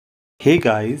Hey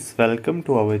guys, welcome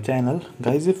to our channel.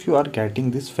 Guys, if you are getting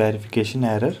this verification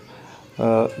error,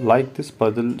 like this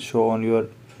puzzle show on your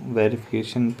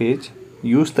verification page,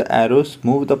 use the arrows,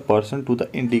 move the person to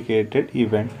the indicated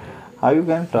event. How you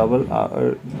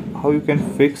can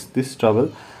fix this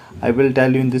trouble, I will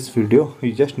tell you in this video.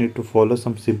 You just need to follow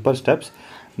some simple steps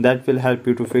that will help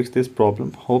you to fix this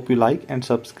problem. Hope you like and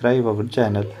subscribe our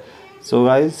channel. So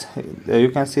guys,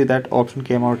 you can see that option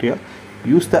came out here.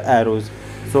 Use the arrows.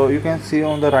 So you can see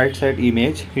on the right side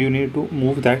image, you need to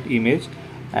move that image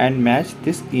and match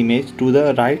this image to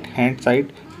the right hand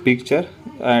side picture,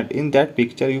 and in that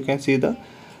picture you can see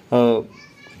uh,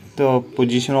 the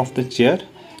position of the chair.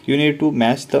 You need to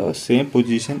match the same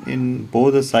position in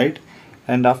both the side,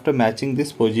 and after matching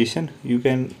this position you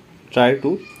can try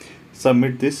to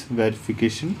submit this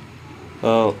verification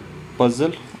uh,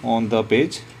 puzzle on the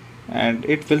page, and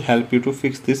it will help you to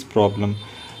fix this problem.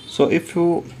 So if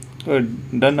you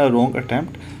done a wrong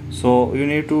attempt, so you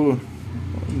need to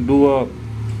do a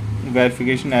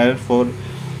verification error for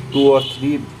 2 or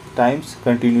 3 times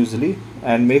continuously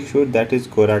and make sure that is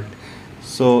correct.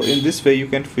 So in this way you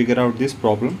can figure out this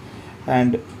problem.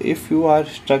 And if you are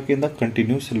stuck in the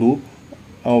continuous loop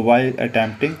while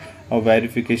attempting a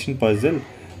verification puzzle,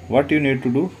 what you need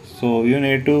to do, so you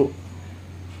need to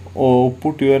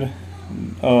put your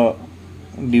uh,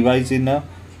 device in a,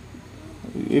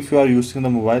 if you are using the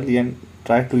mobile, then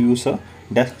try to use a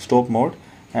desktop mode,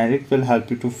 and it will help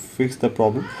you to fix the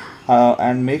problem.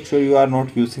 And make sure you are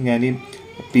not using any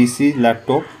PC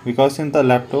laptop, because in the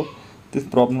laptop this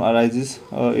problem arises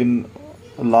in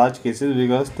large cases,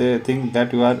 because they think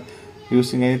that you are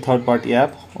using any third-party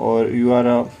app or you are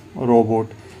a robot.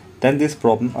 Then this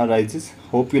problem arises.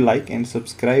 Hope you like and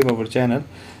subscribe our channel,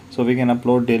 so we can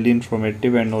upload daily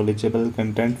informative and knowledgeable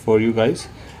content for you guys.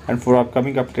 And for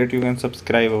upcoming update you can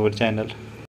subscribe our channel.